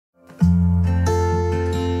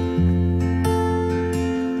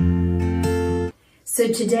So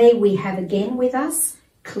today we have again with us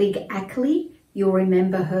Klig Akerly. You'll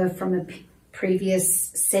remember her from a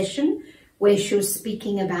previous session where she was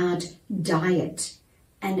speaking about diet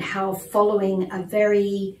and how following a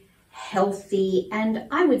very healthy and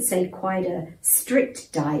I would say quite a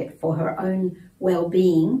strict diet for her own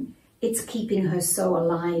well-being, it's keeping her so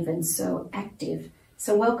alive and so active.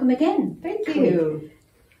 So welcome again. Thank you.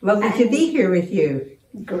 Lovely to be here with you.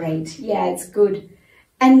 Great. Yeah, it's good.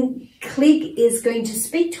 And Klig is going to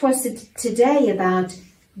speak to us today about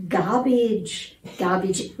garbage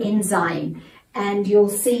enzyme. And you'll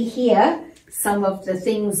see here some of the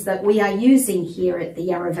things that we are using here at the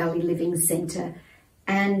Yarra Valley Living Centre.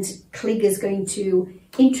 And Klig is going to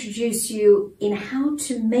introduce you in how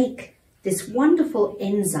to make this wonderful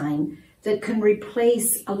enzyme that can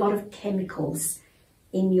replace a lot of chemicals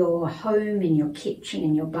in your home, in your kitchen,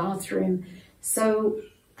 in your bathroom. So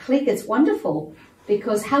Klig, it's wonderful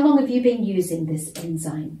because how long have you been using this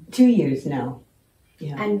enzyme? 2 years now.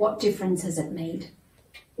 Yeah. And what difference has it made?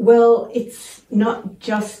 Well, it's not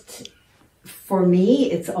just for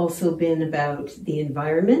me, it's also been about the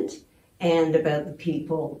environment and about the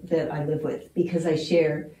people that I live with, because I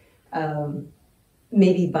share,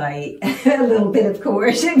 maybe by a little bit of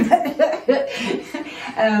coercion, but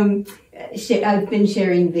I've been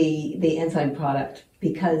sharing the enzyme product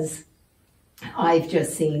because I've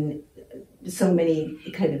just seen so many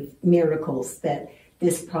kind of miracles that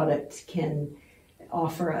this product can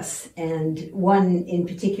offer us. And one in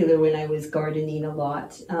particular, when I was gardening a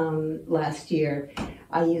lot last year,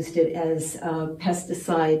 I used it as a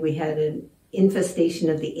pesticide. We had an infestation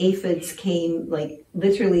of the aphids, came like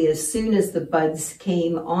literally as soon as the buds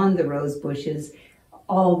came on the rose bushes,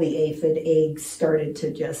 all the aphid eggs started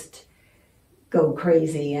to just go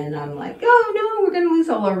crazy. And I'm like, oh no, we're going to lose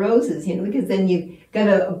all our roses, you know, because then you've got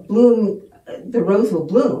a bloom, the rose will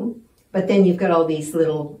bloom, but then you've got all these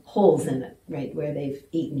little holes in it, right, where they've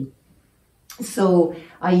eaten. So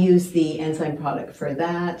I use the enzyme product for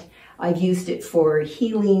that. I've used it for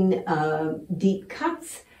healing deep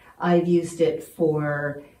cuts. I've used it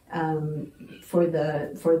for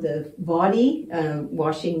the body,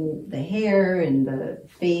 washing the hair and the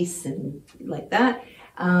face and like that.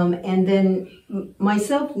 And then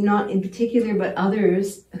myself, not in particular, but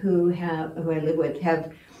others who I live with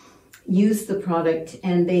have used the product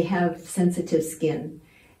and they have sensitive skin.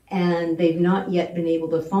 And they've not yet been able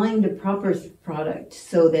to find a proper product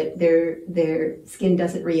so that their skin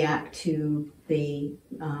doesn't react to the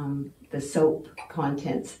soap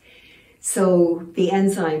contents. So the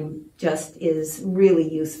enzyme just is really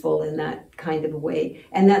useful in that kind of a way.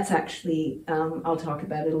 And that's actually, I'll talk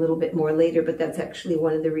about it a little bit more later, but that's actually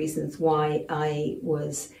one of the reasons why I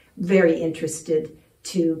was very interested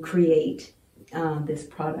to create this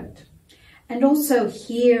product. And also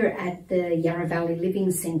here at the Yarra Valley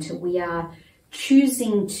Living Centre, we are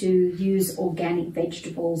choosing to use organic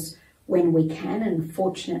vegetables when we can. And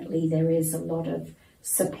fortunately, there is a lot of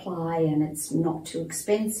supply and it's not too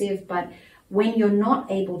expensive. But when you're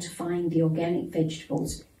not able to find the organic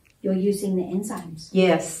vegetables, you're using the enzymes.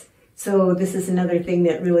 Yes. So this is another thing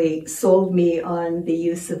that really sold me on the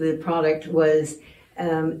use of the product was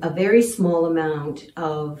a very small amount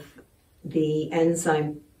of the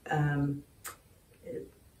enzyme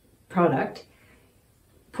product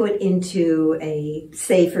put into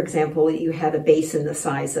say for example, you had a basin the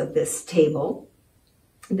size of this table,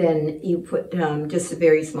 then you put just a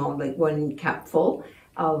very small, like 1 cupful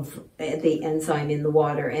of the enzyme in the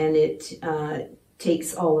water, and it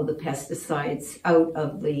takes all of the pesticides out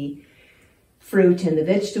of the fruit and the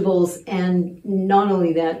vegetables. And not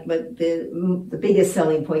only that, but the biggest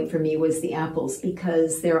selling point for me was the apples,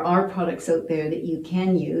 because there are products out there that you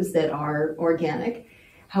can use that are organic.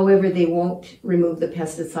 However, they won't remove the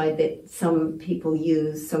pesticide that some people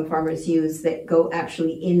use, some farmers use, that go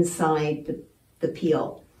actually inside the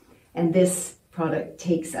peel. And this product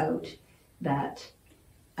takes out that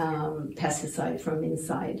pesticide from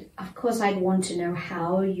inside. Of course, I'd want to know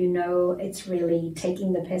how you know it's really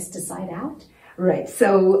taking the pesticide out. Right.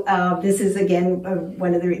 So this is, again,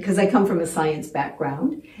 one of the, because I come from a science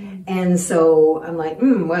background. And so I'm like,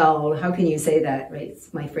 well, how can you say that, right?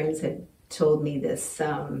 My friends had told me this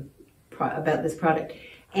about this product.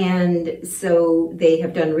 And so they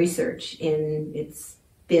have done research it's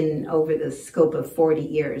been over the scope of 40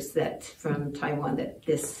 years that from Taiwan that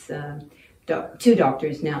this 2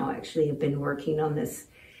 doctors now actually have been working on this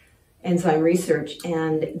enzyme research,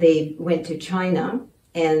 and they went to China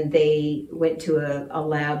and they went to a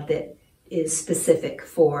lab that is specific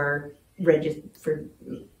for registering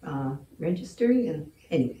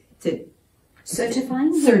anyway,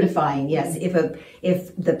 Certifying, yes, if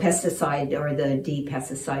the pesticide or the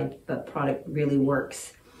de-pesticide product really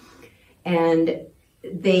works. And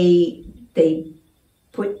they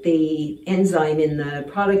put the enzyme in the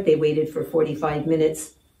product, they waited for 45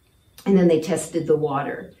 minutes, and then they tested the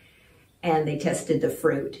water, and they tested the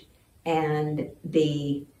fruit, and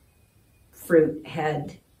the fruit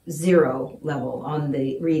had 0 level on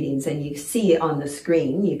the readings, and you see on the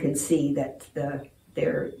screen, you can see that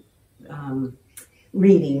their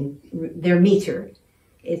reading, their meter,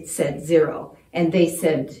 it said 0. And they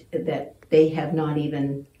said that they have not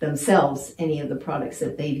even themselves, any of the products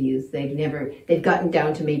that they've used, they've gotten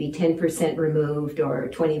down to maybe 10% removed or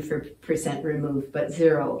 20% removed, but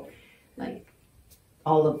 0, like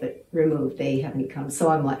all of it removed, they haven't come. So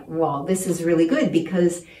I'm like, well, this is really good,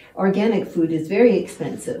 because organic food is very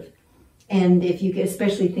expensive. And if you get,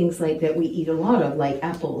 especially things like that we eat a lot of, like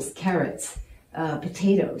apples, carrots,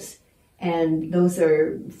 potatoes, and those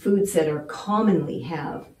are foods that are commonly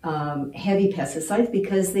have heavy pesticides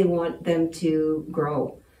because they want them to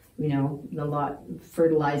grow. You know, a lot of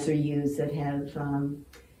fertilizer used that have,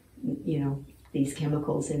 you know, these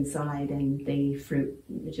chemicals inside, and the fruit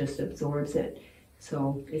just absorbs it.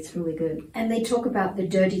 So it's really good. And they talk about the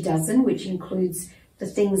dirty dozen, which includes the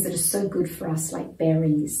things that are so good for us, like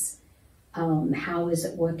berries. How is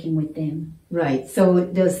it working with them? Right, so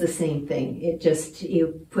it does the same thing. It just,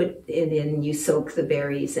 you put it in, you soak the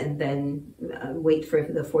berries, and then wait for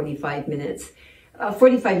the 45 minutes.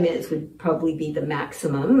 45 minutes would probably be the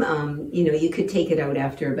maximum. You know, you could take it out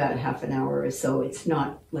after about half an hour or so. It's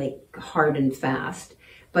not like hard and fast,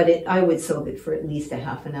 but I would soak it for at least a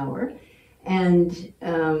half an hour. And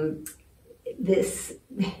this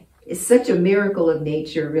is such a miracle of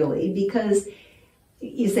nature, really, because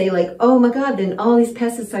you say like, oh my God, then all these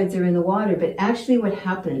pesticides are in the water. But actually what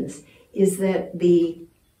happens is that the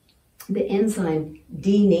enzyme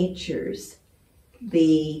denatures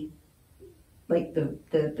the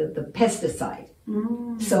pesticide.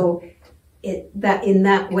 So in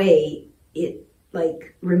that way, it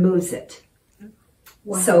like removes it.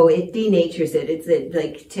 Wow. So it denatures it. It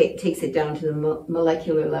like takes it down to the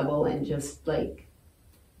molecular level and just like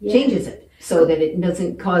changes it so that it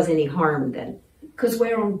doesn't cause any harm then. Because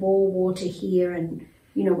we're on bore water here, and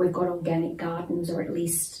you know, we've got organic gardens, or at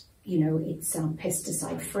least, you know, it's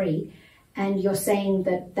pesticide free. And you're saying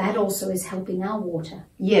that that also is helping our water.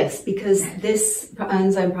 Yes, because this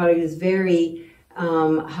enzyme product is very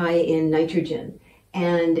high in nitrogen,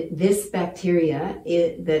 and this bacteria,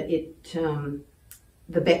 the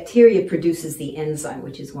bacteria produces the enzyme,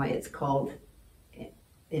 which is why it's called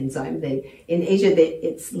enzyme. In Asia,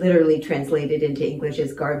 it's literally translated into English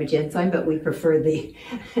as garbage enzyme, but we prefer the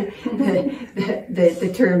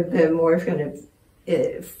term, the more kind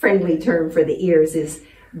of friendly term for the ears is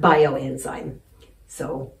bio-enzyme.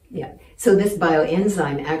 So yeah, so this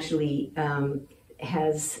bio-enzyme actually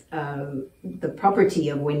has the property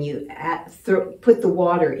of when you put the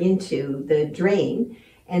water into the drain,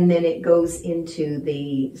 and then it goes into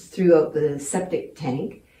throughout the septic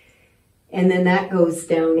tank, and then that goes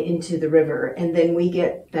down into the river, and then we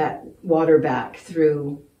get that water back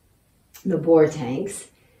through the bore tanks,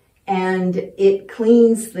 and it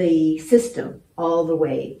cleans the system all the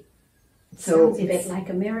way. So sounds a bit like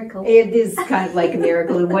a miracle. It is kind of like a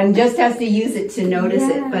miracle. One just has to use it to notice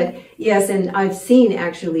it. But yes, and I've seen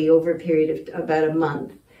actually over a period of about a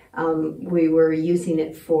month, we were using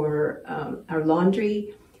it for our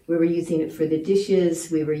laundry. We were using it for the dishes.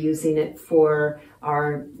 We were using it for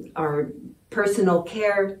our personal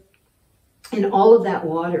care. And all of that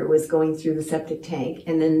water was going through the septic tank.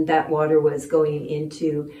 And then that water was going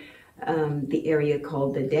into the area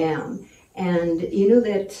called the dam. And you know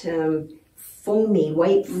that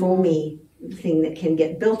white foamy thing that can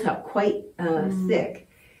get built up quite thick.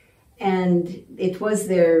 And it was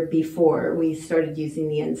there before we started using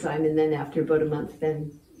the enzyme. And then after about a month,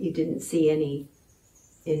 then you didn't see any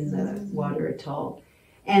in the water at all.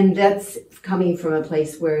 And that's coming from a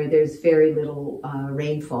place where there's very little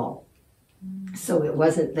rainfall. So it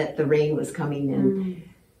wasn't that the rain was coming and,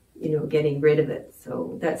 you know, getting rid of it.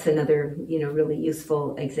 So that's another, you know, really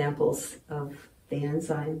useful examples of the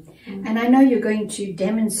enzyme. And I know you're going to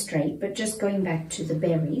demonstrate, but just going back to the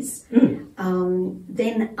berries,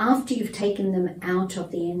 then after you've taken them out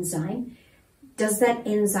of the enzyme, does that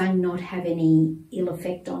enzyme not have any ill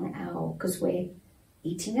effect on because we're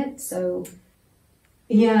eating it? So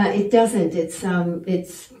yeah, it doesn't.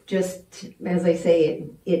 It's just, as I say,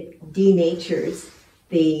 it denatures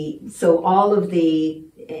so all of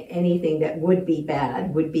anything that would be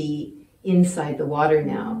bad would be inside the water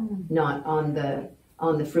now, not on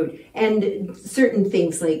on the fruit. And certain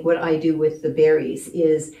things, like what I do with the berries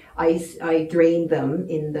is I drain them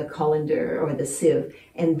in the colander or the sieve,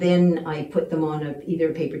 and then I put them on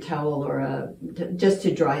either a paper towel or just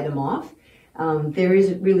to dry them off. There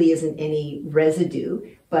really isn't any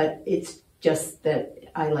residue, but it's just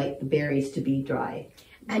that I like the berries to be dry.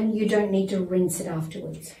 And you don't need to rinse it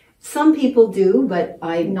afterwards? Some people do, but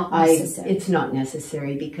it's not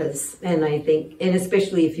necessary because, and I think, and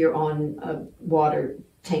especially if you're on a water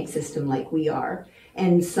tank system like we are,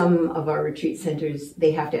 and some of our retreat centers,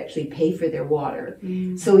 they have to actually pay for their water.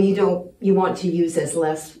 So you want to use as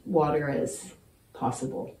less water as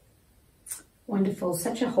possible. Wonderful.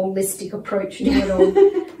 Such a holistic approach to it all.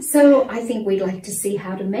 So I think we'd like to see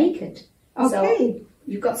how to make it. Okay. So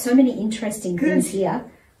you've got so many interesting things here.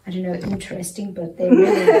 I don't know, interesting, but they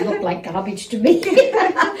really look like garbage to me.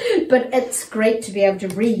 But it's great to be able to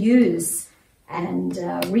reuse and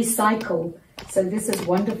recycle. So this is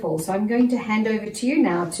wonderful. So I'm going to hand over to you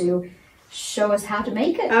now to show us how to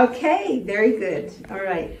make it. Okay, very good. All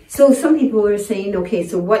right. So some people are saying, okay,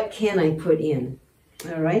 so what can I put in?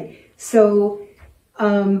 All right. So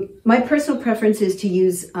my personal preference is to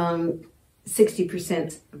use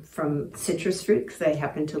 60% from citrus fruit because I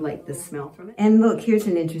happen to like the smell from it. And look, here's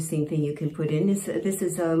an interesting thing you can put in. This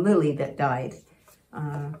is a lily that died.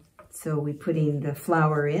 So we're putting the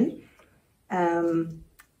flower in, and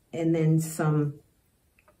then some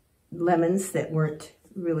lemons that weren't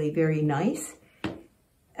really very nice.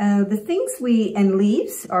 The things and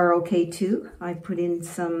leaves are okay too. I put in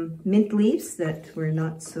some mint leaves that were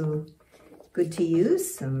not so good to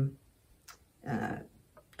use, some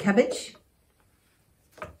cabbage,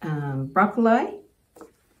 broccoli,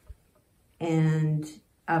 and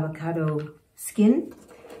avocado skin.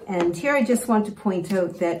 And here I just want to point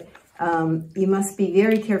out that you must be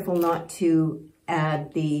very careful not to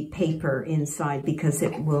add the paper inside because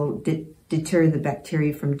it will deter the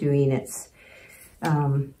bacteria from doing its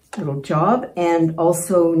little job. And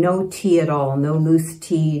also no tea at all, no loose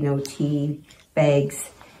tea, no tea bags,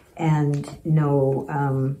 and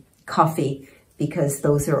no coffee, because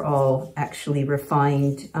those are all actually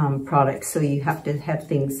refined products. So you have to have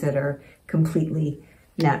things that are completely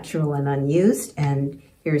natural and unused. And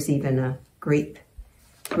here's even a grape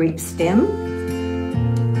stem.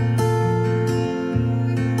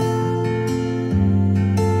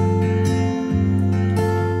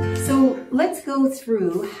 So let's go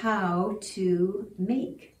through how to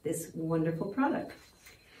make this wonderful product.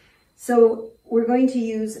 So we're going to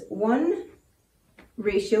use one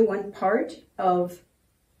part of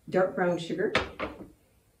dark brown sugar,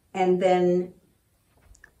 and then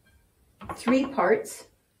 3 parts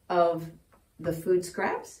of the food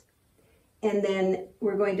scraps. And then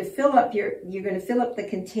we're going to fill up you're going to fill up the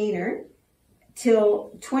container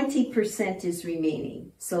till 20% is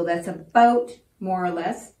remaining. So that's about more or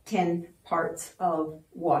less 10 parts of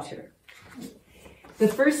water. The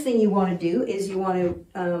first thing you want to do is you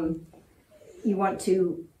want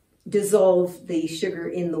to dissolve the sugar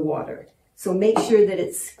in the water. So make sure that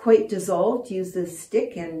it's quite dissolved. Use the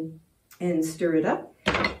stick and stir it up.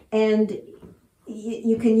 And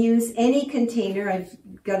you can use any container. I've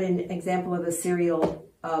got an example of a cereal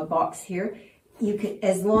box here. You can,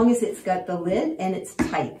 as long as it's got the lid and it's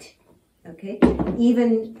tight. Okay.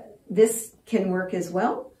 Even this can work as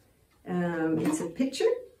well. It's a pitcher,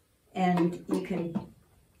 and you can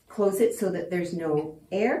close it so that there's no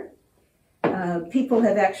air. People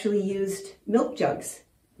have actually used milk jugs.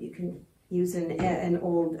 You can use an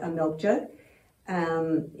old milk jug,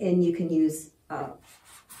 and you can use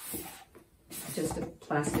just a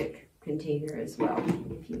plastic container as well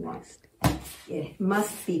if you want. It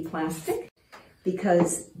must be plastic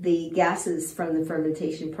because the gases from the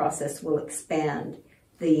fermentation process will expand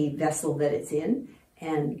the vessel that it's in,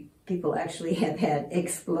 and people actually have had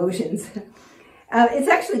explosions. It's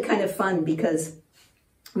actually kind of fun because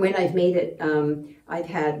when I've made it, I've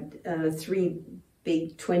had 3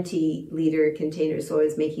 big 20-liter containers, so I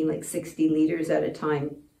was making like 60 liters at a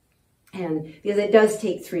time. And because it does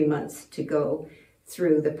take 3 months to go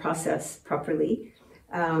through the process properly.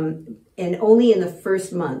 And only in the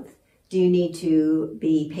first month do you need to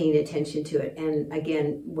be paying attention to it. And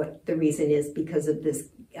again, what the reason is because of this,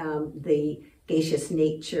 the gaseous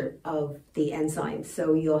nature of the enzymes.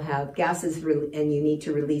 So you'll have gases and you need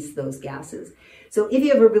to release those gases. So if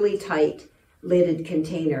you have a really tight lidded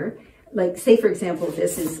container, like say for example,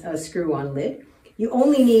 this is a screw-on lid, you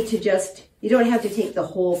only need to you don't have to take the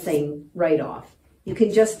whole thing right off. You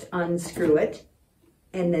can just unscrew it,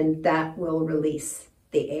 and then that will release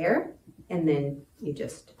the air, and then you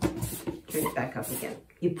just turn it back up again.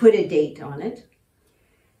 You put a date on it,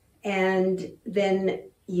 and then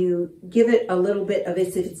you give it a little bit of it.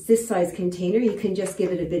 If it's this size container, you can just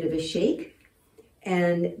give it a bit of a shake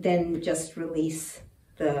and then just release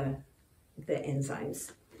the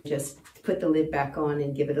enzymes. Just put the lid back on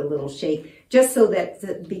and give it a little shake, just so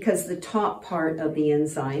that because the top part of the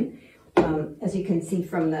enzyme, as you can see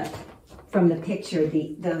from the picture,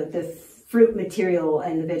 the fruit material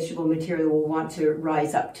and the vegetable material will want to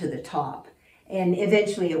rise up to the top, and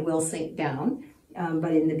eventually it will sink down.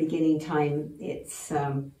 But in the beginning time, it's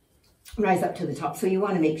rise up to the top. So you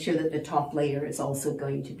want to make sure that the top layer is also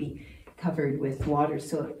going to be covered with water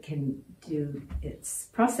so it can do its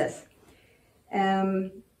process.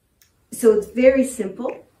 So it's very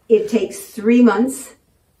simple. It takes 3 months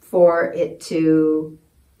for it to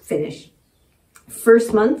finish.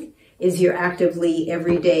 First month is you're actively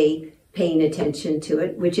every day paying attention to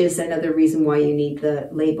it, which is another reason why you need the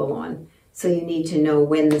label on. So you need to know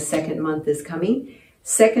when the second month is coming.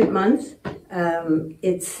 Second month,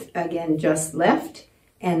 it's again just left,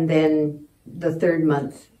 and then the third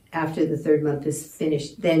month, after the third month is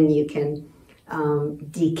finished, then you can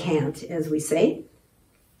decant, as we say.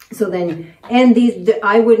 So then, and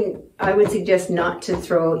I would suggest not to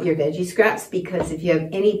throw out your veggie scraps, because if you have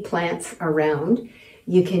any plants around,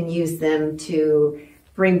 you can use them to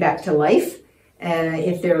bring back to life.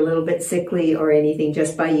 If they're a little bit sickly or anything,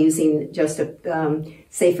 just by using just a,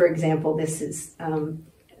 say for example, this is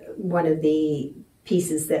one of the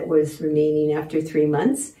pieces that was remaining after 3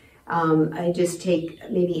 months. I just take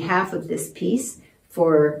maybe half of this piece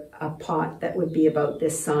for a pot that would be about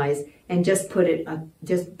this size, and just put it,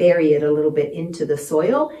 just bury it a little bit into the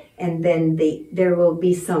soil, and then there will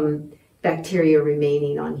be some bacteria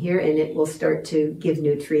remaining on here, and it will start to give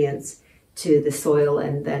nutrients to the soil,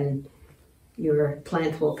 and then your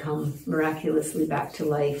plant will come miraculously back to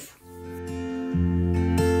life.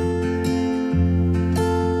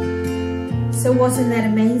 So wasn't that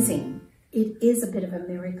amazing? It is a bit of a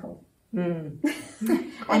miracle. And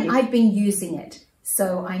I've been using it,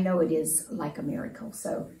 so I know it is like a miracle.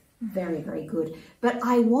 So very, very good. But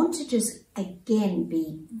I want to just, again,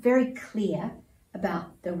 be very clear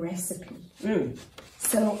about the recipe.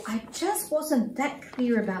 So I just wasn't that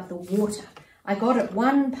clear about the water. I got it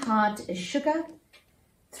 1 part is sugar,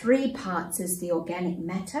 3 parts is the organic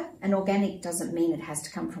matter. And organic doesn't mean it has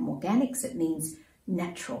to come from organics. It means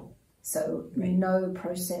natural. So no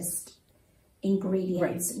processed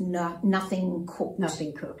ingredients, no, nothing cooked.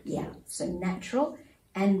 Nothing cooked. Yeah, so natural.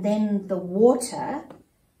 And then the water,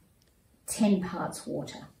 10 parts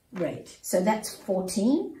water. Right. So that's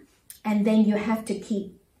 14. And then you have to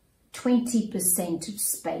keep 20% of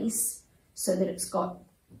space so that it's got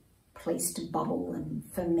place to bubble and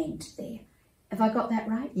ferment there. Have I got that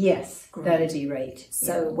right? Yes, Great. That'd be right.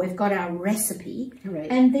 So we've got our recipe, Right.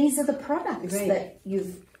 and these are the products that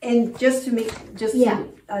you've... And just to make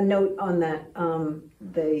a note on that,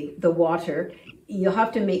 the water, you'll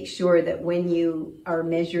have to make sure that when you are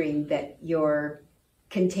measuring that your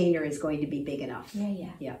container is going to be big enough.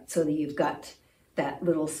 Yeah, so that you've got that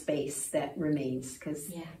little space that remains,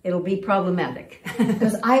 because it'll be problematic.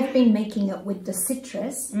 Because I've been making it with the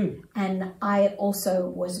citrus, and I also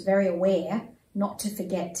was very aware not to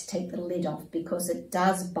forget to take the lid off, because it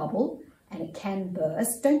does bubble and it can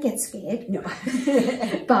burst. Don't get scared. No.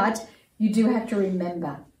 But you do have to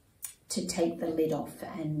remember to take the lid off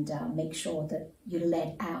and make sure that you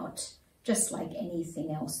let out, just like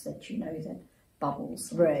anything else that you know that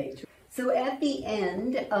bubbles. Right. So at the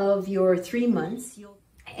end of your 3 months,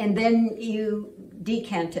 and then you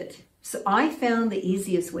decant it. So I found the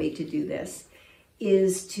easiest way to do this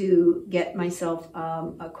is to get myself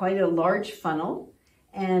quite a large funnel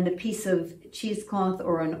and a piece of cheesecloth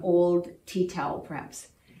or an old tea towel perhaps.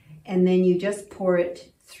 And then you just pour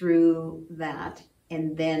it through that,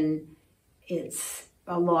 and then it's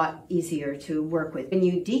a lot easier to work with. When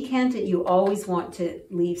you decant it, you always want to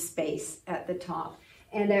leave space at the top.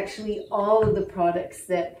 And actually all of the products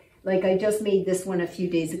that, like I just made this one a few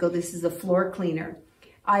days ago, this is a floor cleaner.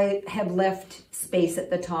 I have left space at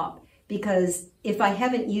the top, because if I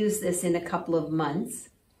haven't used this in a couple of months,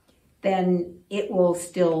 then it will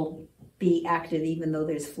still be active even though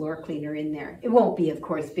there's floor cleaner in there. It won't be, of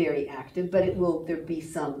course, very active, but there'll be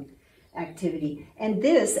some activity. And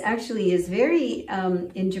this actually is very,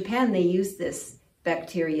 in Japan they use this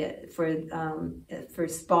bacteria for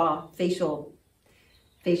spa facials,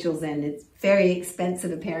 and it's very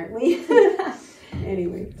expensive apparently.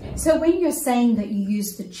 Anyway. So when you're saying that you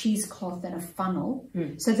use the cheesecloth in a funnel,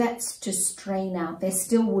 so that's to strain out, there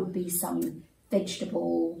still would be some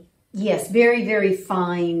vegetable Yes, very, very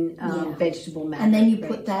fine vegetable matter. And then you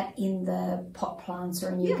put that in the pot plants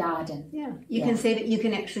or in your garden. Yeah, you can say that you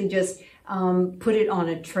can actually just put it on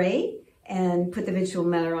a tray and put the vegetable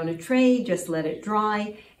matter on a tray, just let it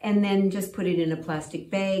dry, and then just put it in a plastic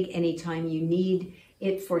bag. Anytime you need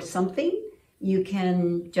it for something, you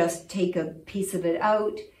can just take a piece of it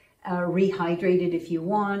out, rehydrate it if you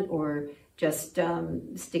want, or just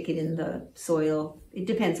stick it in the soil. It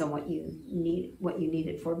depends on what you need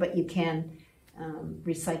it for, but you can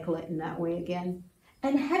recycle it in that way again.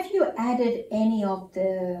 And have you added any of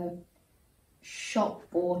the shop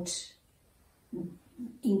bought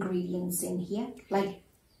ingredients in here? Like,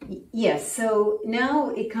 yes, so now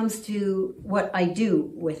it comes to what I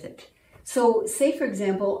do with it. So say, for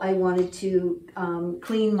example, I wanted to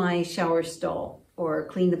clean my shower stall or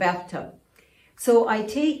clean the bathtub. So I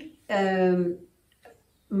take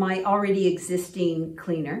my already existing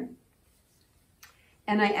cleaner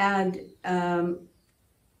and I add,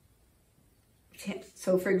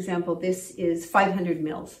 so for example, this is 500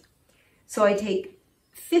 mils. So I take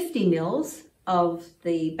 50 mils of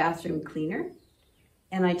the bathroom cleaner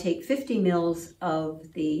and I take 50 mils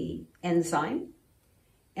of the enzyme,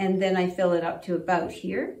 and then I fill it up to about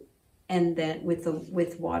here, and then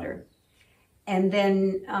with water. And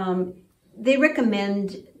then they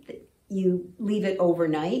recommend that you leave it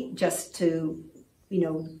overnight just to,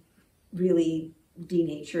 really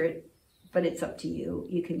denature it, but it's up to you.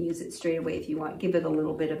 You can use it straight away if you want. Give it a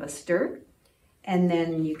little bit of a stir, and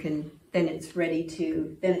then it's ready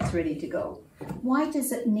to go. Why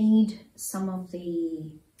does it need some of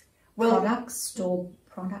the store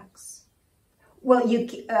products? Well,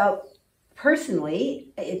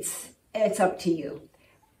 personally, it's up to you.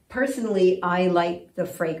 Personally, I like the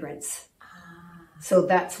fragrance. So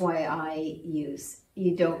that's why I use.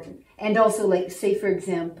 You don't, and also, like, say for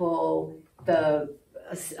example, the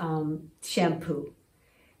shampoo.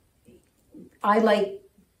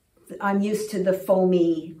 I'm used to the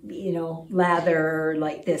foamy, lather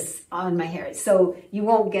like this on my hair. So you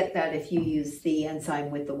won't get that if you use the enzyme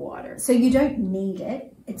with the water. So you don't need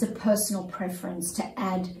it. It's a personal preference to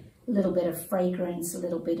add a little bit of fragrance, a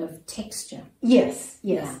little bit of texture. Yes.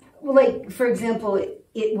 Yeah. Well, like, for example,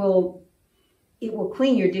 it will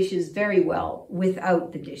clean your dishes very well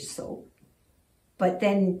without the dish soap. But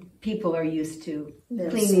then people are used to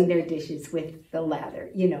cleaning their dishes with the lather,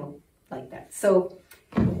 like that. So,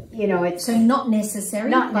 it's... So not necessary.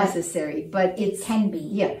 Not necessary, but it can be.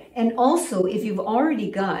 Yeah. And also, if you've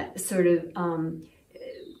already got sort of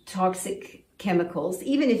toxic chemicals,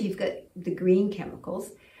 even if you've got the green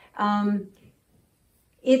chemicals,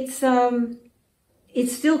 it's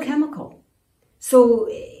still chemical. So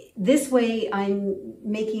this way I'm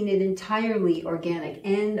making it entirely organic,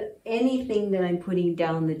 and anything that I'm putting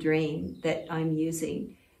down the drain that I'm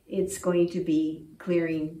using, it's going to be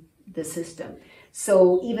clearing the system.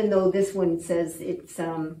 So even though this one says it's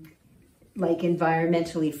like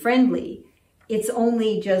environmentally friendly, it's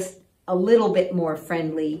only just a little bit more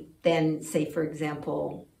friendly than, say, for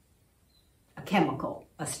example,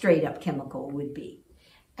 a straight up chemical would be.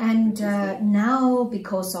 And now,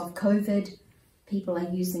 because of COVID, people are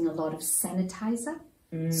using a lot of sanitizer.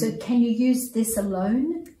 So can you use this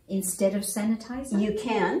alone instead of sanitizer? You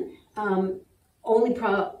can. Only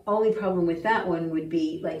problem with that one would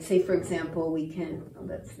be, like, say for example,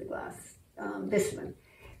 that's the glass, this one.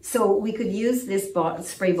 So we could use this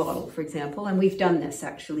spray bottle, for example, and we've done this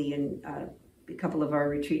actually in a couple of our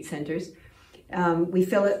retreat centers. We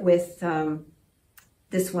fill it with,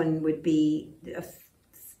 this one would be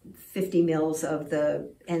 50 mils of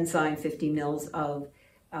the enzyme, 50 mils of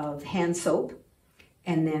hand soap,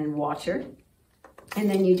 and then water, and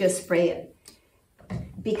then you just spray it.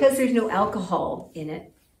 Because there's no alcohol in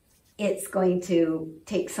it, it's going to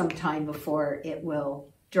take some time before it will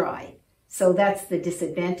dry. So that's the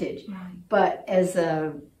disadvantage. Right. But as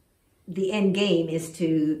the end game is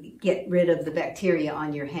to get rid of the bacteria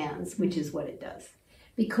on your hands, which is what it does.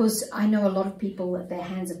 Because I know a lot of people, their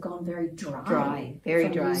hands have gone very dry. Very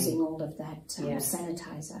from dry. Using all of that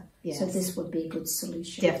sanitizer. Yes. So this would be a good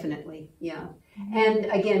solution. Definitely, yeah. And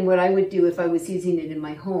again, what I would do if I was using it in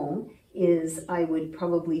my home is I would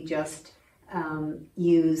probably just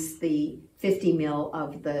use the 50 mil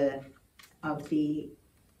of the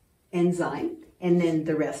enzyme, and then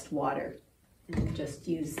the rest water, and just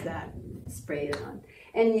use that, spray it on.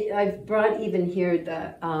 And I've brought even here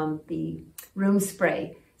the room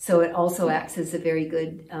spray, so it also acts as a very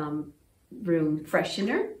good room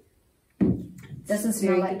freshener. Doesn't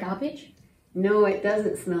smell like garbage? No, it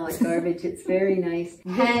doesn't smell like garbage. It's very nice.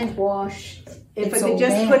 Hand washed. If I It's could all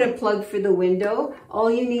just there. put a plug for the window,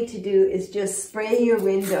 all you need to do is just spray your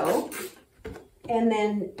window and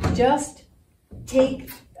then just take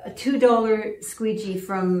a $2 squeegee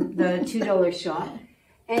from the $2 shop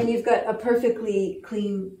and you've got a perfectly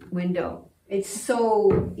clean window. It's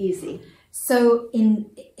so easy. So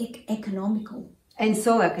economical. And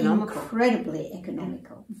so economical. Incredibly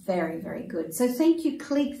economical. Very, very good. So thank you,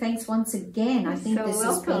 Klig. Thanks once again. I think So this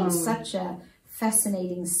welcome. has been such a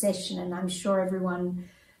fascinating session, and I'm sure everyone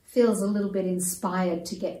feels a little bit inspired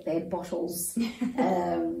to get their bottles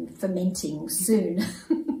fermenting soon.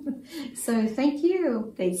 So thank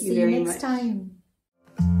you. Thank you See very you next much. time.